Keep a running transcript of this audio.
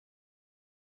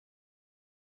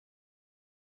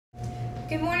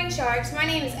Good morning, Sharks. My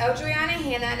name is Eldriana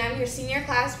Hanna, and I'm your senior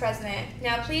class president.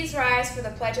 Now please rise for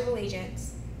the Pledge of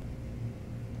Allegiance.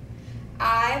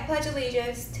 I pledge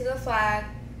allegiance to the flag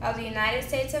of the United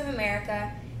States of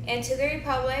America and to the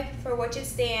republic for which it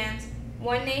stands,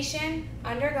 one nation,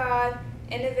 under God,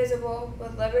 indivisible,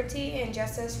 with liberty and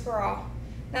justice for all.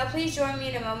 Now please join me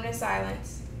in a moment of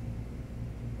silence.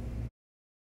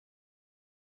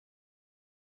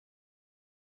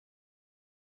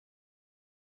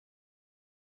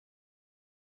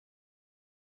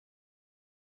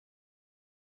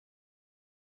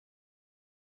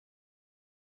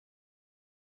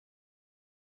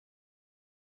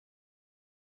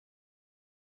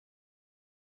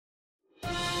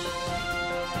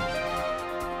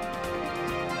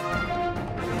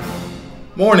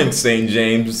 Morning, St.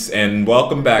 James, and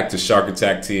welcome back to Shark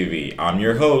Attack TV. I'm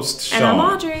your host, Sean. And I'm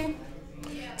Audrey.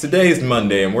 Today is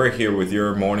Monday, and we're here with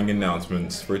your morning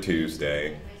announcements for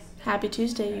Tuesday. Happy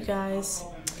Tuesday, you guys.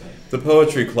 The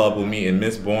Poetry Club will meet in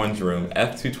Miss Bourne's room,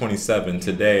 F227,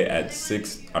 today at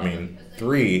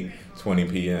 3:20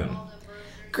 p.m.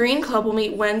 Green Club will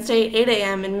meet Wednesday at 8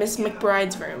 a.m. in Miss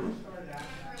McBride's room.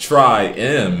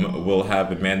 Tri-M will have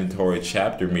a mandatory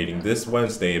chapter meeting this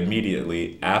Wednesday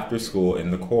immediately after school in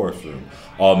the chorus room.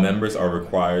 All members are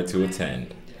required to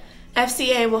attend.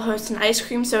 FCA will host an ice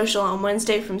cream social on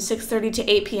Wednesday from 6:30 to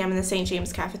 8 p.m. in the St.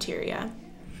 James cafeteria.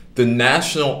 The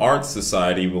National Arts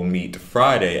Society will meet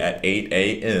Friday at 8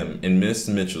 a.m. in Miss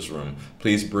Mitchell's room.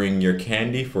 Please bring your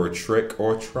candy for a trick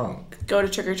or trunk. Go to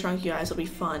Trick or Trunk, you guys. It'll be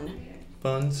fun.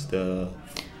 Fun stuff.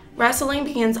 Wrestling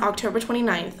begins October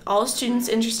 29th. All students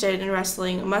interested in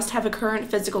wrestling must have a current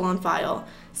physical on file.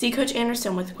 See Coach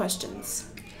Anderson with questions.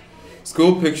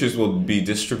 School pictures will be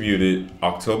distributed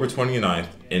October 29th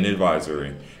in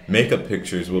advisory. Makeup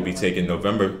pictures will be taken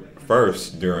November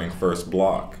 1st during first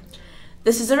block.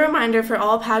 This is a reminder for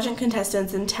all pageant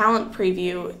contestants, and talent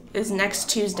preview is next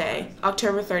Tuesday,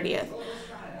 October 30th.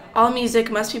 All music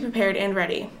must be prepared and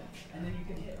ready.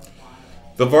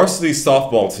 The varsity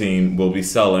softball team will be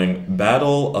selling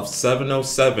Battle of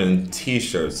 707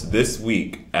 t-shirts this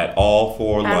week at all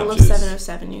four lunches. Battle of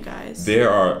 707, you guys. There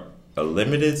are a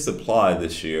limited supply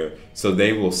this year, so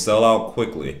they will sell out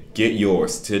quickly. Get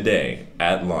yours today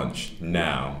at lunch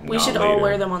now. We should all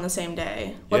wear them on the same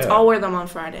day. Let's Yeah. all wear them on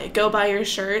Friday. Go buy your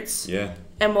shirts. Yeah.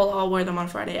 And we'll all wear them on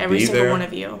Friday. Every Be single there one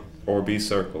of you. Or be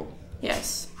circle.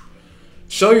 Yes.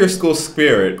 Show your school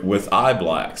spirit with eye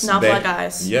blacks. Not black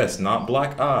eyes. Yes, not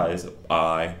black eyes,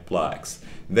 eye blacks.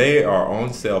 They are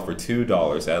on sale for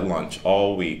 $2 at lunch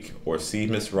all week, or see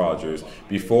Miss Rogers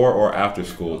before or after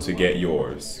school to get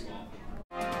yours.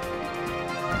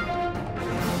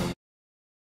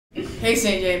 Hey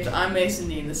St. James, I'm Mason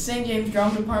Dean. The St. James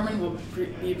Drama Department will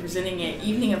be presenting an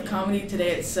evening of comedy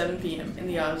today at 7 p.m. in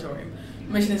the auditorium.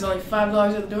 Admission is only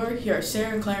 $5 at the door. Here are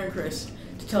Sarah, Claire, and Chris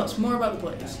to tell us more about the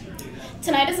plays.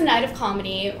 Tonight is a night of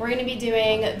comedy. We're going to be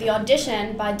doing The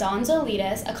Audition by Don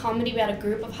Zolidis, a comedy about a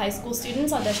group of high school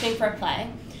students auditioning for a play.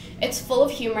 It's full of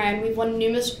humor, and we've won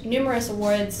numerous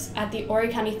awards at the Horry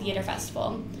County Theater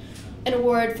Festival. An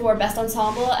award for Best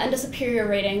Ensemble and a Superior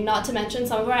Rating, not to mention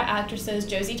some of our actresses,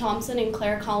 Josie Thompson and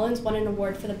Claire Collins, won an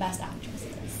award for the Best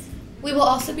Actresses. We will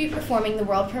also be performing the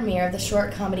world premiere of the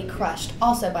short comedy Crushed,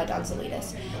 also by Don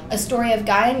Zolidis, a story of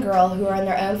guy and girl who are in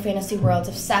their own fantasy worlds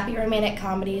of sappy romantic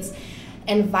comedies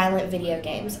and violent video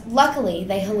games. Luckily,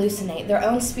 they hallucinate their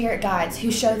own spirit guides who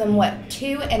show them what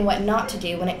to and what not to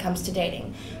do when it comes to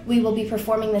dating. We will be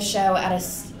performing the show at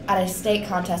a state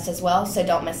contest as well, so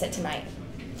don't miss it tonight.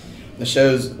 The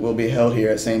shows will be held here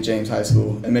at St. James High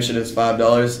School. Admission is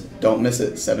 $5. Don't miss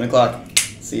it. 7 o'clock.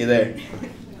 See you there.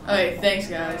 Okay, thanks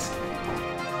guys.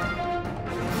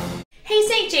 Hey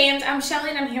St. James, I'm Shelly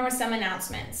and I'm here with some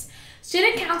announcements.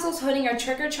 Student Council is holding our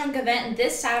Trick or Trunk event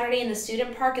this Saturday in the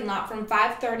student parking lot from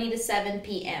 5:30 to 7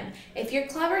 p.m. If your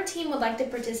clever team would like to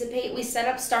participate, we set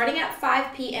up starting at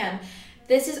 5 p.m.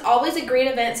 This is always a great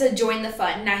event, so join the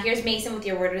fun. Now here's Mason with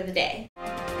your word of the day.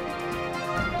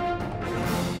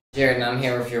 Jared, and I'm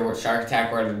here with your Shark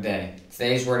Attack word of the day.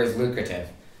 Today's word is lucrative.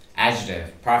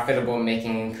 Adjective, profitable,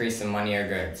 making increase in money or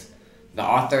goods. The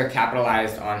author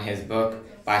capitalized on his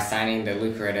book by signing the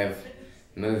lucrative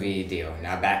movie deal.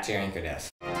 Now back to your anchor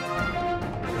desk.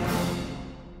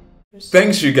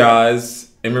 Thanks, you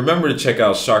guys. And remember to check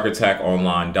out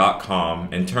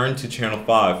SharkAttackOnline.com and turn to Channel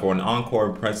 5 for an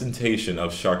encore presentation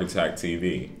of Shark Attack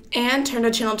TV. And turn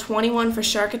to Channel 21 for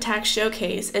Shark Attack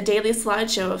Showcase, a daily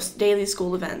slideshow of daily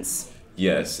school events.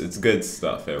 Yes, it's good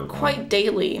stuff, everyone. Quite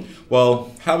daily.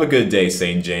 Well, have a good day,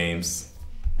 St. James.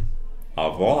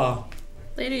 Au revoir.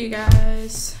 Later, you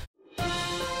guys.